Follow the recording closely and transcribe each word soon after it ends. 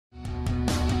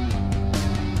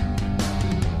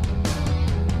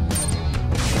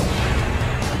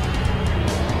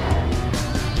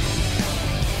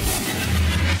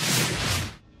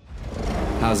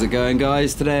How's it going,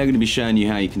 guys? Today I'm going to be showing you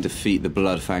how you can defeat the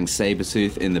Bloodfang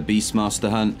Sabretooth in the Beastmaster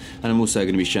hunt, and I'm also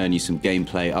going to be showing you some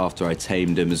gameplay after I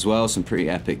tamed him as well, some pretty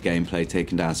epic gameplay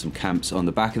taking down some camps on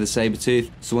the back of the Sabretooth.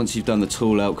 So once you've done the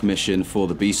Tall Elk mission for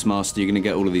the Beastmaster, you're going to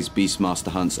get all of these Beastmaster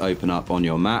hunts open up on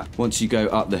your map. Once you go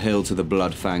up the hill to the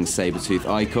Bloodfang Sabretooth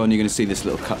icon, you're going to see this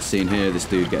little cutscene here, this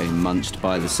dude getting munched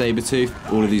by the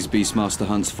Sabretooth. All of these Beastmaster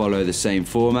hunts follow the same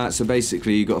format, so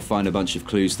basically you've got to find a bunch of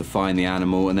clues to find the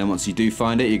animal, and then once you do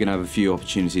find it, you're going to have a few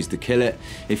opportunities to kill it.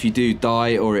 If you do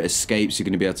die or it escapes, you're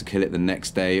going to be able to kill it the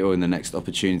next day or in the next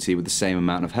opportunity with the same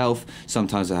amount of health.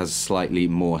 Sometimes it has slightly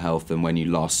more health than when you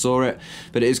last saw it,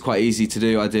 but it is quite easy to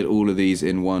do. I did all of these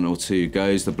in 1 or 2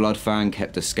 goes. The Bloodfang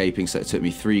kept escaping, so it took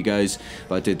me 3 goes,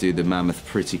 but I did do the mammoth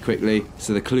pretty quickly.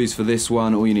 So the clues for this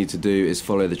one, all you need to do is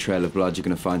follow the trail of blood. You're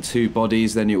going to find 2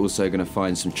 bodies, then you're also going to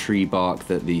find some tree bark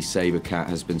that the saber cat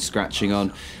has been scratching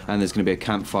on, and there's going to be a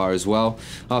campfire as well.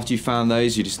 After you found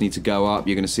those, you just need to go up.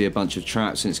 You're going to see a bunch of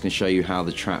traps, and it's going to show you how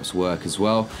the traps work as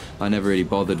well. I never really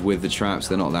bothered with the traps.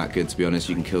 They're not that good, to be honest.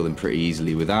 You can kill them pretty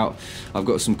easily without. I've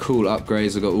got some cool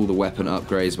upgrades. I've got all the weapon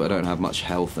upgrades, but I don't have much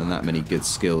health and that many good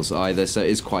skills either, so it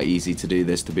is quite easy to do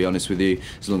this, to be honest with you,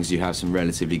 as long as you have some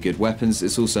relatively good weapons.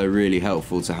 It's also really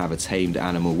helpful to have a tamed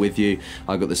animal with you.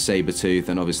 I got the Sabretooth,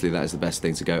 and obviously that is the best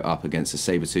thing to go up against a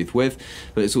Sabretooth with,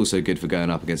 but it's also good for going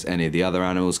up against any of the other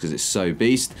animals because it's so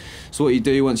beast. So what you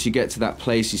do once you get to that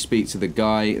place, you speak to the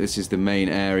guy. This is the main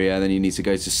area, then you need to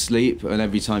go to sleep, and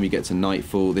every time you get to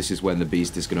nightfall, this is when the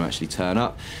beast is going to actually turn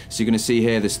up. So you're going to see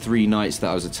here there's 3 nights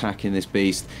that I was attacking this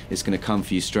beast. It's going to come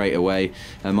for you straight away,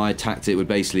 and my tactic would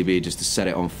basically be just to set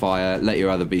it on fire, let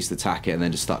your other beast attack it, and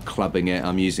then just start clubbing it.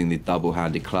 I'm using the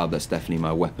double-handed club. That's definitely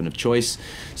my weapon of choice.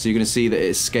 So you're going to see that it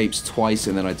escapes twice,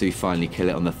 and then I do finally kill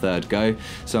it on the 3rd go.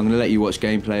 So I'm going to let you watch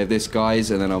gameplay of this,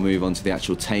 guys, and then I'll move on to the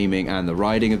actual taming and the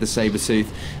riding of the Sabretooth.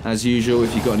 As usual,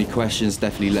 if you've got any questions,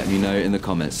 definitely let me know in the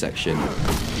comments section.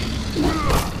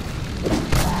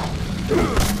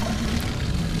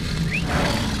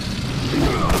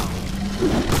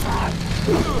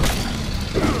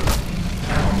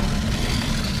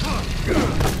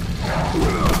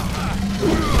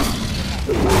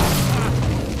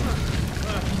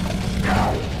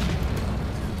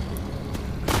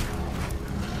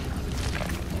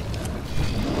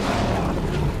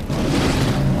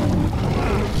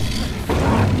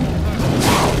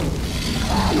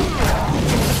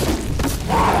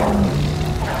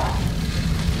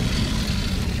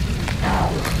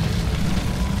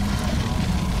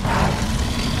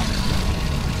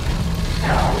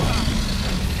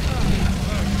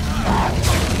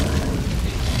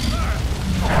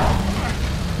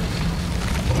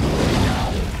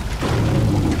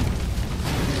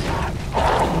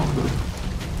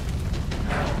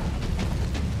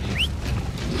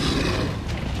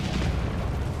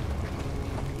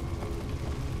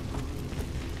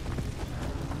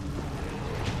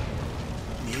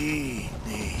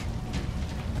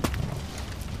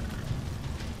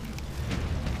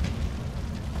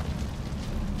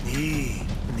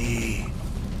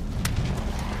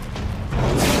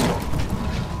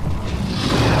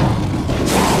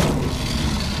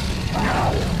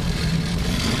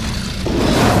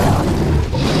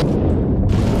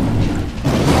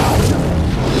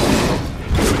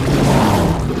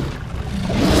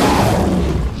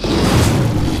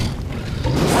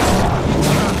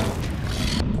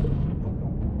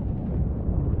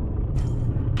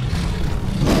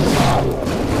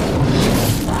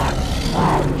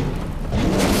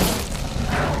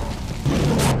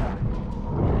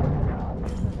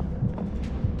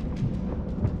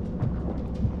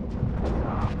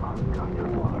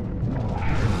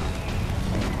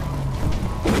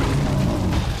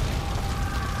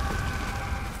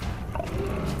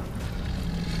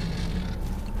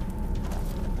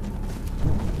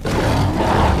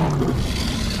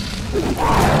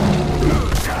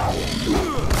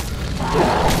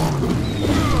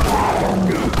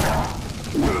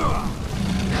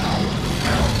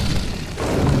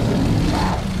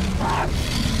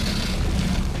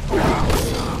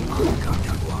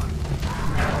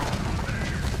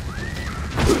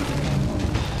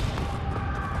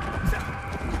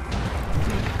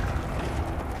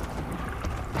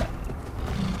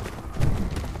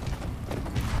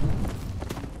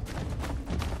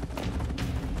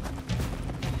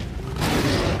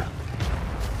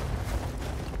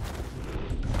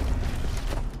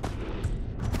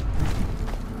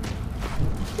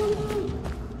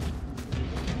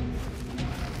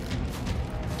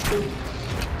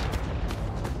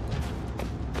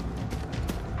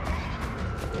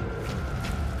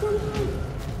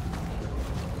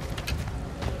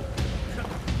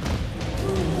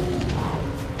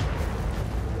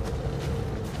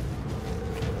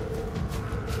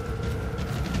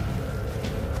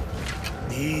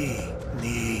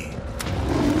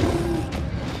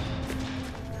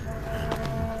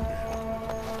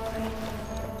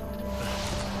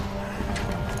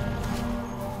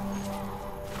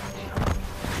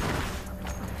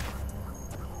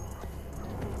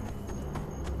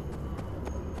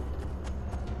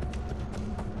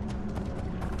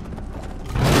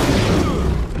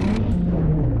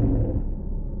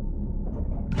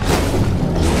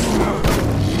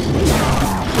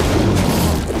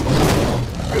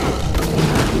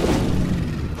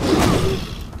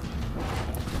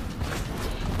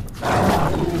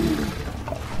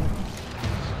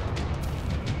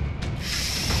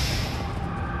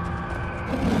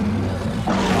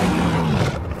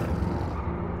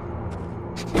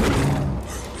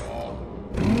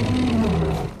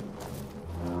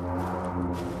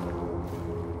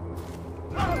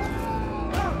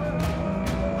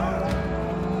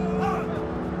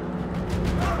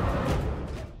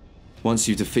 Once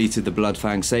you've defeated the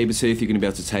Bloodfang Sabretooth, you're going to be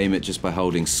able to tame it just by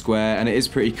holding square, and it is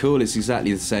pretty cool. It's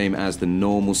exactly the same as the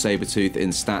normal Sabretooth in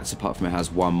stats, apart from it has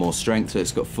one more strength, so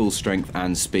it's got full strength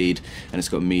and speed, and it's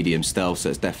got medium stealth, so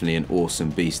it's definitely an awesome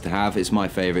beast to have. It's my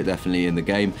favourite definitely in the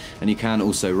game, and you can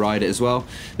also ride it as well.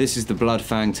 This is the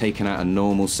Bloodfang taking out a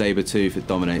normal Sabretooth. It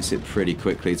dominates it pretty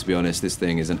quickly, to be honest. This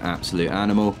thing is an absolute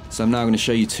animal. So I'm now going to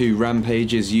show you two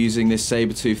Rampages using this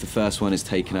Sabretooth. The first one is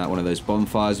taking out one of those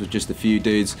bonfires with just a few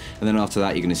dudes, and then after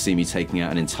that you're going to see me taking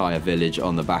out an entire village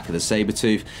on the back of the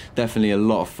Sabretooth. Definitely a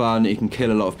lot of fun. You can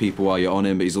kill a lot of people while you're on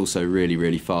him, but he's also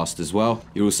really fast as well.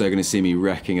 You're also going to see me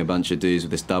wrecking a bunch of dudes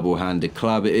with this double-handed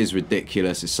club. It is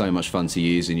ridiculous. It's so much fun to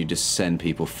use, and you just send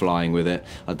people flying with it.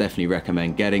 I definitely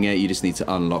recommend getting it. You just need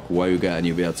to unlock Woga and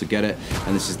you'll be able to get it,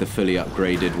 and this is the fully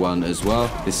upgraded one as well.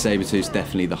 This Sabretooth is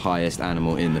definitely the highest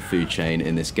animal in the food chain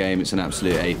in this game. It's an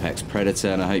absolute apex predator,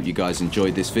 and I hope you guys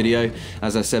enjoyed this video.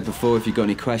 As I said before, if you've got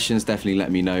any questions, definitely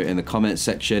let me know in the comments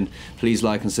section. Please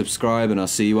like and subscribe, and I'll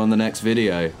see you on the next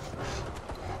video.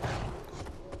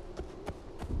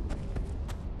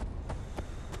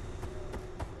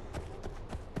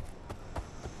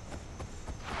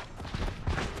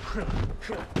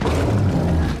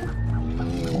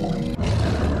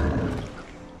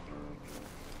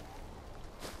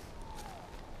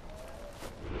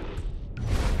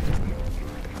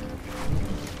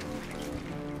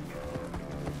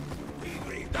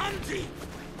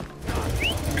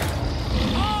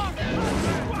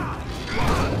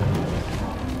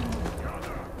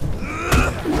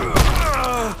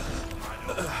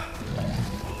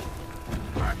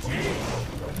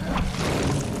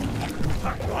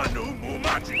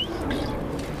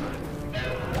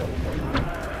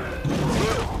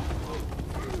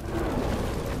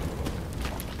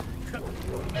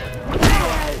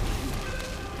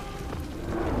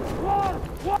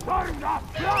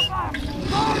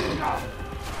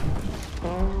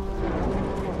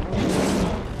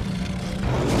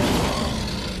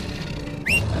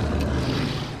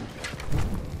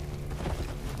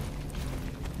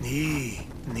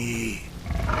 Nee.